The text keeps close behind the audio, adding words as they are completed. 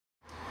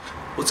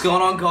What's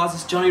going on, guys?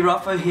 It's Johnny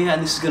Ruffo here,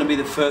 and this is going to be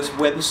the first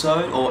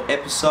webisode or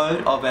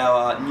episode of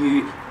our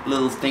new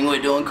little thing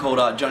we're doing called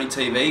Johnny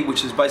TV,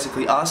 which is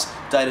basically us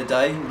day to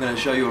day. We're going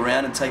to show you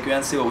around and take you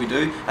around, see what we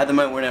do. At the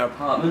moment, we're in our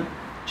apartment,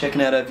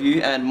 checking out our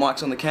view, and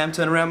Mike's on the cam.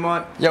 Turn around,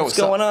 Mike. Yo, what's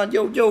going on?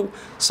 Yo, yo.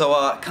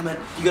 So, come in.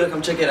 You got to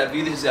come check out our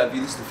view. This is our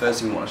view. This is the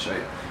first thing we want to show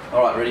you.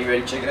 All right,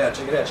 ready? Check it out.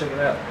 Check it out. Check it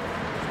out.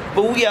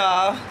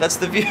 Booyah! That's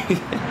the view.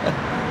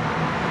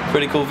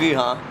 Pretty cool view,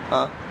 huh?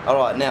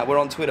 Alright, now we're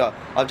on Twitter.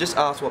 I've just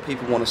asked what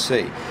people want to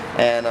see,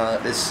 and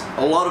there's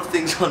a lot of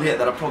things on here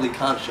that I probably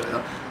can't show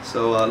you.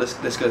 So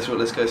let's go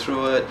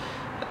through it.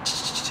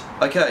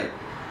 Okay,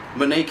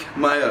 Monique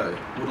Mayo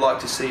would like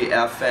to see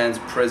our fans'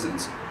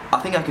 presents. I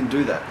think I can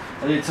do that.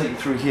 I need to take you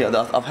through here.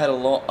 I've had a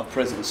lot of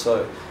presents,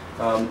 so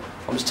I'm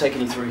just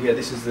taking you through here.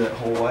 This is the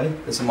hallway.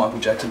 There's a Michael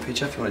Jackson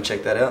picture if you want to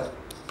check that out.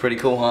 Pretty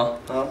cool,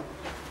 huh?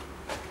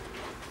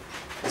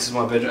 This is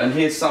my bedroom, and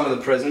here's some of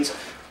the presents.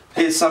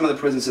 Here's some of the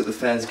presents that the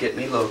fans get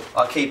me. Look,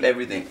 I keep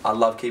everything. I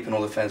love keeping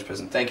all the fans'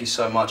 presents. Thank you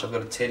so much. I've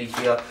got a teddy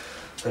here.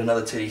 I've got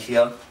another teddy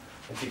here.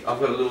 I've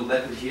got a little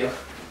leopard here.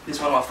 This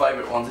is one of my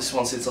favourite ones. This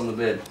one sits on the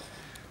bed.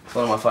 It's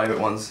one of my favourite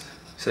ones.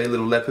 See, a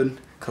little leopard,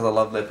 because I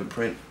love leopard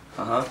print.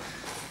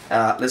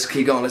 Let's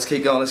keep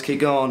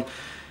going.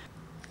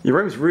 Your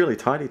room's really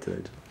tidy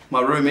today.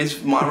 My room's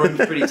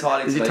pretty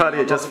tidy. Did you tidy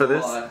it just for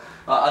this?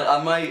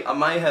 I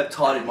may have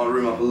tidied my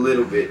room up a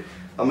little bit.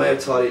 I may have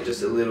tidied it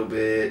just a little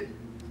bit.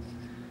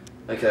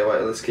 Okay,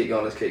 wait, let's keep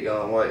going,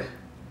 wait.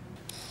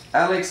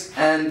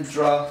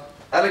 Alexandra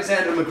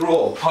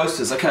McGraw,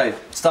 posters. Okay,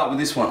 start with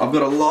this one. I've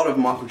got a lot of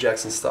Michael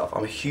Jackson stuff.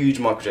 I'm a huge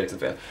Michael Jackson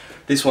fan.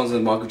 This one's a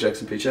Michael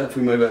Jackson picture. If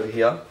we move over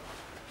here,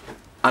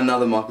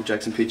 another Michael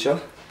Jackson picture.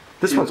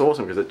 This one's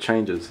awesome because it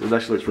changes. It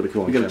actually looks really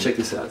cool. We're gonna check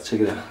this out, check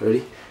it out.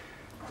 Ready?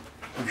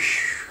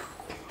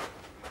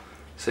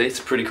 See, it's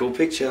a pretty cool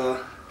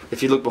picture.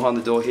 If you look behind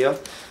the door here,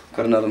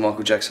 got another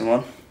Michael Jackson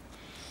one.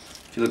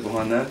 If you look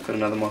behind there, got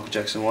another Michael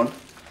Jackson one.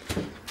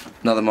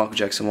 Another Michael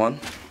Jackson one.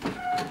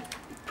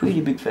 Pretty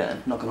big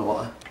fan, not gonna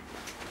lie.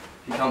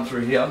 If you come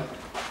through here,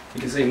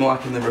 you can see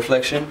Mike in the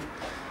reflection.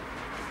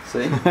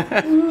 See?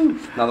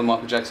 Another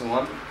Michael Jackson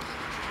one.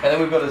 And then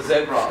we've got a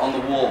zebra on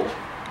the wall.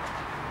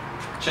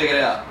 Check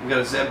it out, we've got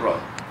a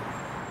zebra.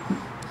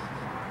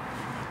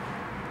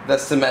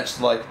 That's to match,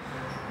 like,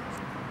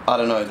 I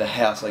don't know, the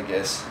house, I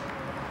guess.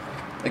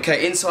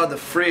 Okay, inside the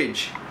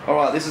fridge.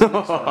 Alright, this is the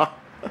next one.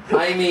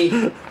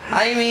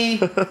 Amy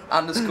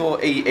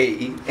underscore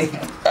EE.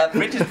 Our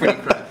fridge is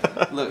pretty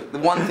crap. Look, the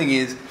one thing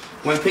is,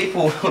 when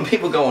people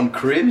go on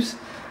cribs,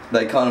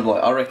 they kind of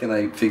like, I reckon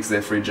they fix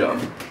their fridge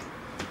up.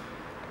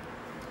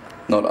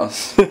 Not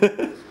us.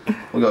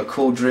 We got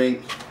cool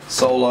drink,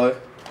 solo.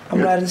 I'm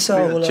riding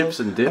solo.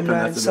 Chips and dip. I'm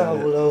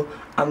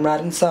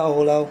riding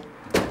solo.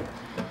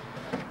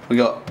 We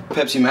got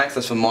Pepsi Max,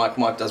 that's for Mike.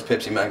 Mike does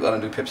Pepsi Max, I don't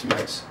do Pepsi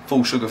Max.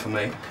 Full sugar for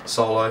me,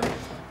 solo.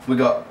 We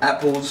got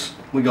apples,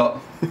 we got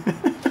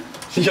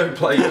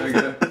Yoplait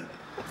yogurt.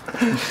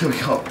 We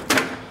got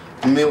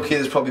milk here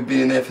that's probably been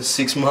in there for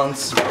 6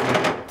 months.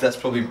 That's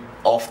probably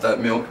off that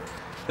milk.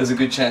 There's a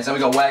good chance. And we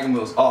got Wagon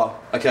Wheels. Oh,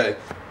 okay.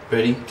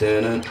 Ready?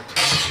 Dun-dun.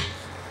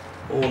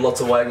 Oh,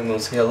 lots of Wagon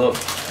Wheels here, look.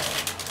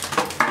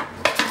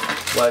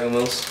 Wagon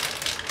Wheels.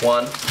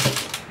 One.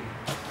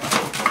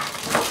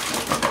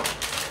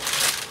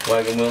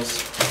 Wagon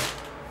Wheels.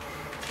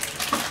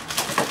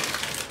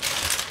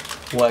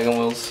 Wagon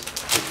Wheels.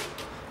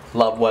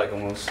 Love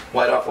Wagon Wheels.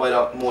 Wait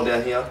up, more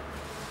down here.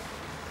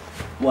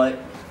 Wait.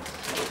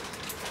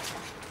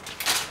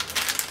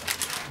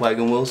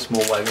 Wagon Wheels,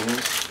 more Wagon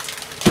Wheels.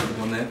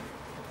 One there.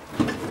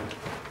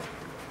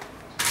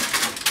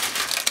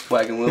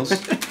 Wagon Wheels.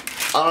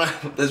 I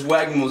don't know, there's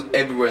Wagon Wheels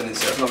everywhere in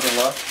this house, not gonna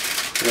lie.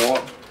 You know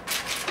what?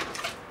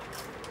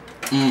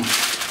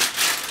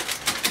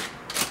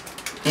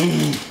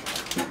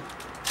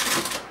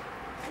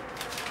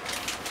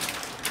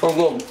 Oh,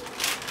 look.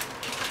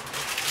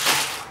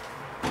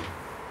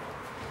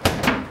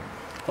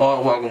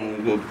 Oh, Wagon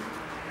Wheels good.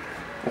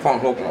 I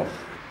can't talk now.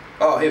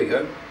 Oh, here we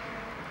go.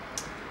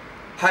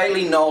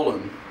 Haley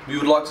Nolan, you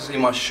would like to see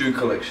my shoe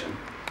collection.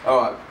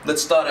 Alright,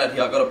 let's start out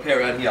here. I've got a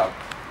pair out here.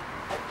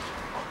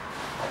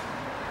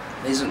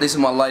 This is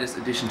my latest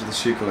addition to the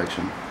shoe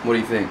collection. What do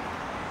you think?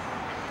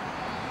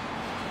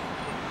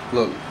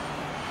 Look,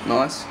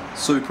 nice.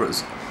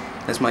 Supras.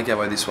 Let's make our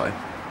way this way.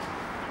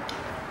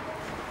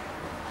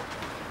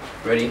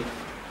 Ready?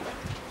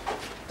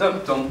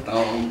 Dum dum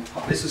dum.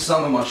 This is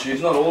some of my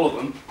shoes, not all of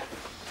them.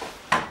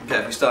 Okay,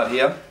 if we start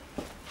here,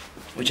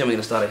 which one are we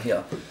going to start at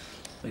here?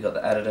 We got the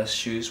Adidas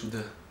shoes with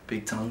the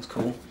big tongues,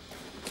 cool.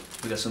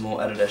 We got some more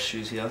Adidas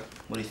shoes here.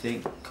 What do you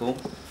think? Cool.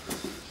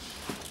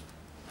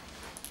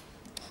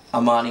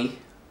 Armani,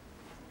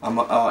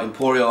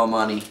 Emporio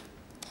Armani,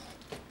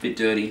 bit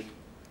dirty.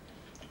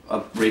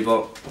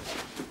 Reebok,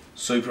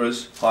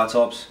 Supras, high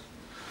tops.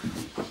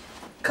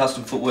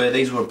 Custom footwear.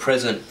 These were a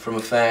present from a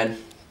fan.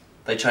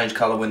 They change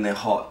colour when they're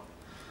hot.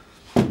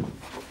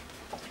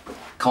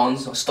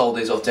 Cons, I stole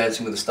these off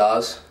Dancing with the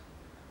Stars.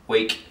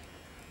 Week.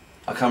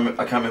 I can't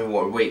remember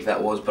what week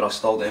that was, but I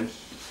stole them.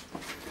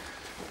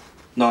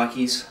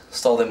 Nikes,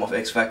 stole them off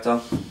X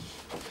Factor.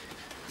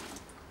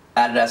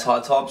 Adidas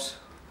high tops,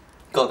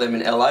 got them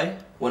in LA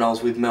when I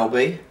was with Mel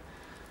B.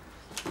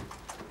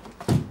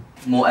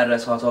 More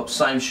Adidas high tops,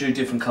 same shoe,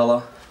 different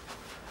colour.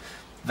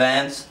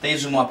 Vans,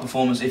 these were my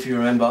performance, if you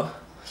remember.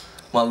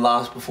 My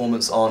last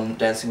performance on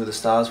Dancing with the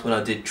Stars when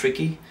I did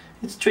Tricky.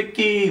 It's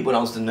Tricky! When I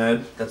was the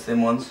nerd, that's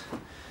them ones.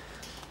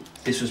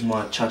 This was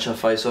my cha-cha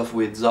face-off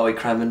with Zoe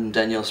Crammon and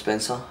Danielle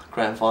Spencer,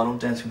 grand final,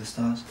 Dancing with the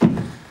Stars.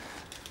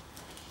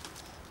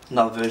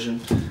 Another version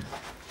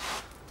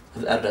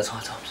of Adidas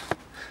high tops.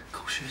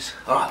 Cool shoes.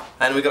 Alright,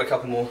 and we got a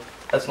couple more.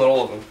 That's not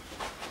all of them.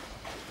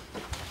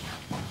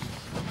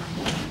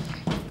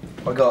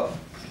 I got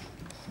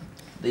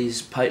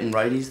these Peyton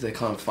Radies, they're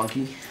kind of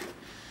funky.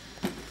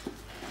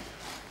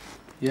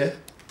 Yeah?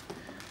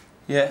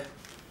 Yeah.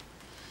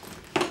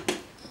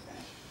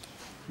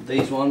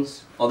 These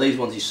ones, these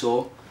ones you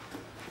saw.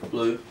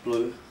 Blue,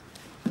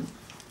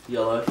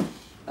 yellow,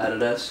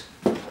 Adidas,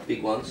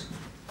 big ones.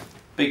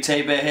 Big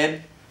T-bear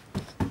head.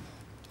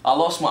 I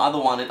lost my other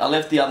one, I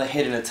left the other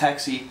head in a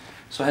taxi,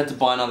 so I had to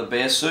buy another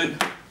bear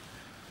suit.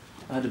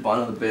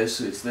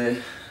 It's there,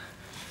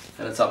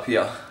 and it's up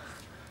here.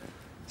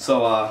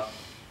 So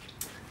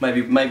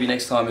maybe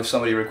next time if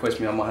somebody requests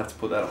me, I might have to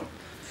put that on.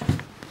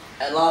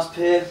 And last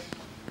pair,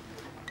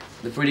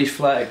 the British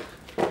flag.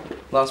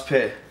 Last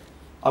pair.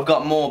 I've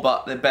got more,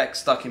 but they're back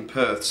stuck in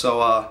Perth,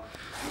 so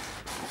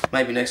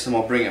maybe next time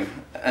I'll bring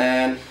them.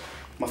 And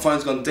my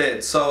phone's gone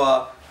dead,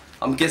 so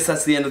I guess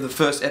that's the end of the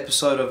first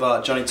episode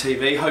of Johnny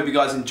TV. Hope you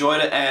guys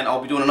enjoyed it, and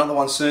I'll be doing another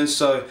one soon,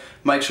 so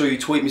make sure you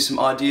tweet me some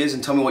ideas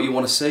and tell me what you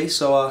want to see.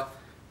 So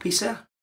peace out.